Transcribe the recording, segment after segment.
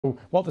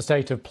What the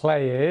state of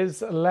play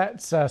is,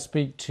 let's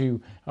speak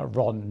to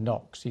Ron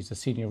Knox. He's a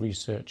senior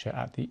researcher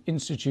at the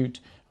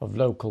Institute of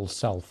Local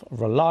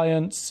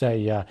Self-Reliance,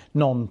 a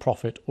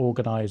non-profit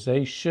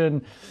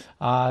organisation.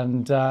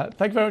 And thank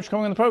you very much for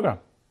coming on the programme.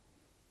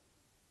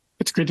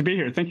 It's great to be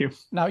here. Thank you.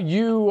 Now,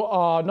 you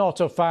are not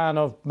a fan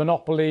of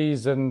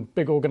monopolies and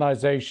big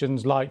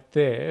organisations like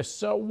this.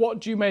 So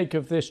what do you make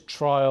of this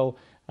trial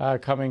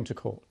coming to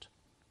court?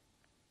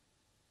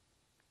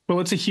 Well,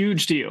 it's a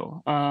huge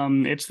deal.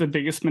 It's the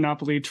biggest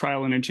monopoly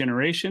trial in a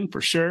generation, for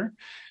sure.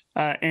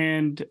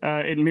 And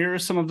it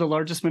mirrors some of the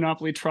largest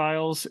monopoly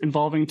trials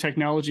involving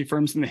technology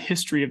firms in the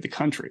history of the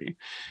country.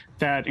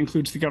 That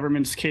includes the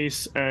government's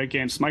case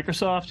against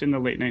Microsoft in the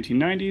late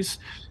 1990s,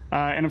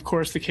 and of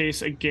course the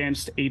case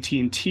against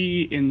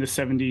AT&T in the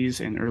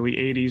 70s and early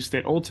 80s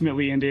that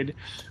ultimately ended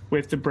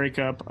with the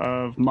breakup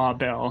of Ma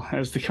Bell,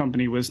 as the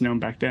company was known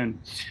back then.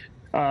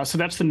 So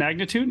that's the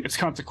magnitude. It's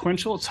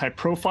consequential, it's high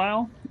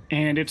profile,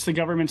 and it's the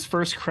government's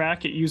first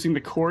crack at using the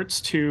courts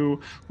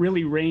to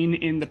really rein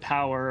in the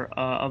power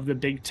of the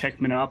big tech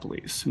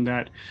monopolies. And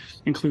that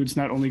includes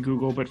not only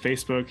Google, but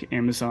Facebook,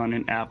 Amazon,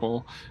 and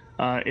Apple.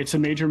 It's a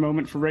major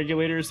moment for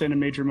regulators and a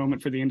major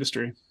moment for the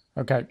industry.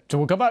 OK, so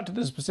we'll come back to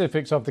the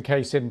specifics of the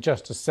case in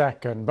just a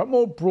second. But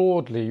more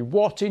broadly,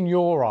 what in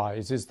your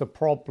eyes is the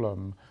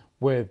problem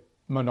with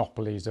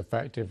monopolies,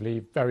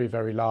 effectively, very,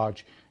 very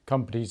large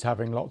companies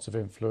having lots of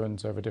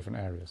influence over different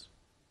areas?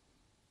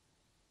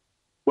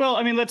 Well,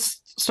 I mean,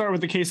 let's start with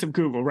the case of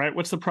Google, right?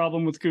 What's the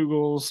problem with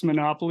Google's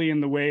monopoly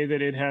and the way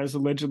that it has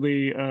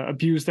allegedly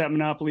abused that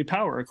monopoly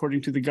power,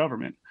 according to the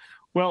government?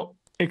 Well,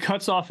 it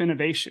cuts off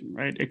innovation,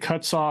 right? It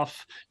cuts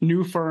off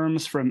new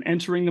firms from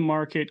entering the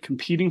market,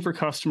 competing for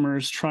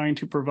customers, trying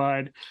to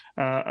provide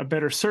a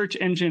better search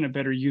engine, a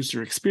better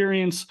user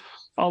experience,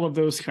 all of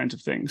those kinds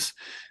of things.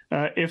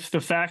 If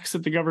the facts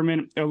that the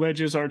government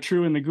alleges are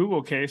true in the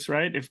Google case,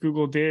 right? If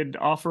Google did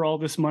offer all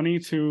this money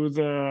to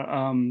the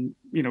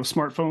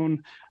smartphone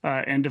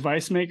and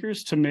device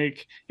makers to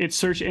make its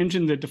search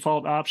engine the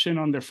default option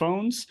on their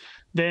phones,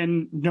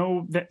 then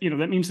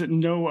that means that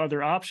no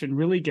other option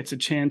really gets a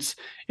chance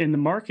in the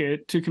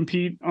market to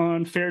compete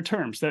on fair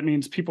terms. That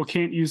means people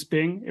can't use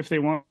Bing if they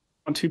want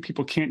to.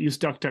 People can't use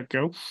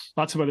DuckDuckGo.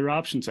 Lots of other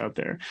options out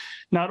there.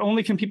 Not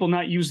only can people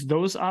not use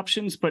those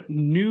options, but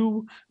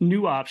new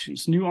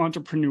options, new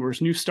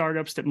entrepreneurs, new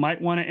startups that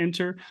might want to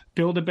enter,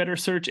 build a better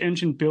search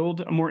engine,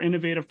 build a more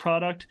innovative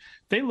product.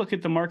 They look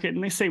at the market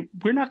and they say,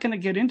 we're not going to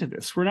get into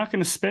this. We're not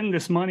going to spend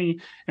this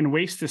money and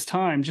waste this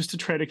time just to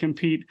try to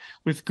compete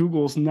with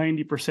Google's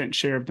 90%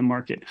 share of the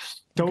market.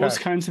 Those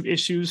kinds of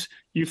issues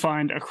you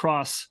find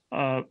across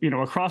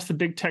the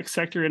big tech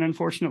sector and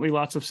unfortunately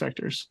lots of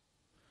sectors.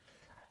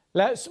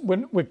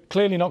 We're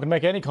clearly not going to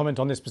make any comment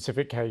on this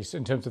specific case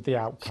in terms of the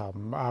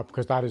outcome,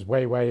 because that is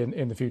way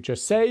in the future.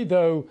 Say,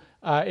 though,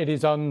 it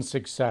is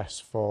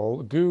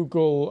unsuccessful.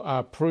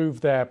 Google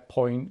prove their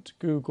point.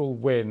 Google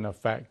win,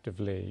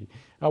 effectively.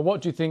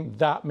 What do you think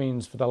that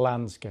means for the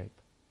landscape?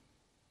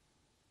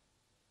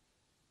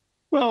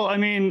 Well, I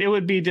mean, it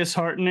would be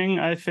disheartening,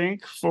 I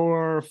think,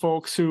 for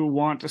folks who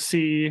want to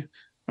see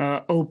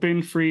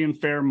open, free, and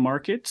fair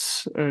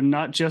markets,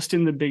 not just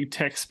in the big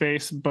tech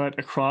space, but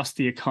across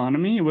the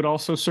economy. It would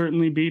also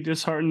certainly be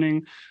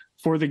disheartening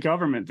for the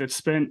government that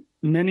spent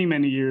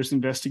many years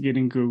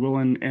investigating Google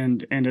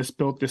and has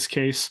built this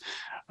case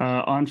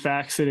on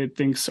facts that it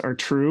thinks are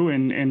true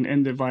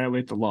and that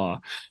violate the law.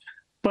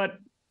 But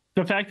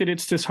the fact that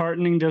it's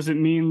disheartening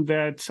doesn't mean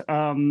that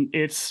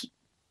it's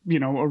a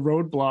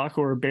roadblock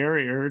or a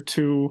barrier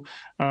to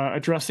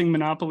addressing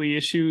monopoly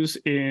issues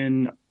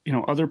in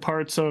other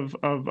parts of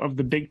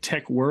the big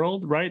tech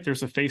world, right?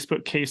 There's a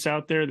Facebook case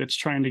out there that's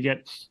trying to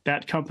get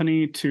that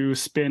company to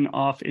spin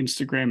off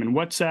Instagram and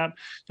WhatsApp.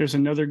 There's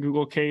another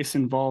Google case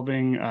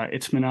involving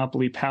its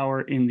monopoly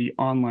power in the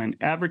online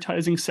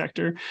advertising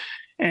sector.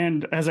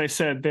 And as I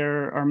said,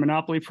 there are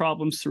monopoly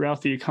problems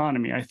throughout the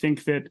economy. I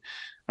think that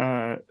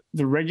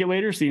the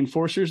regulators, the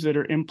enforcers that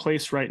are in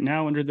place right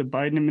now under the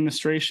Biden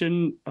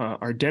administration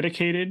are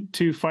dedicated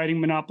to fighting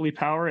monopoly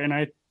power, and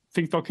I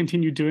think they'll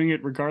continue doing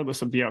it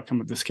regardless of the outcome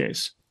of this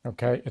case.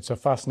 OK, it's a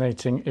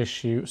fascinating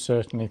issue,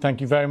 certainly.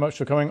 Thank you very much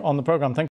for coming on the programme. Thank you.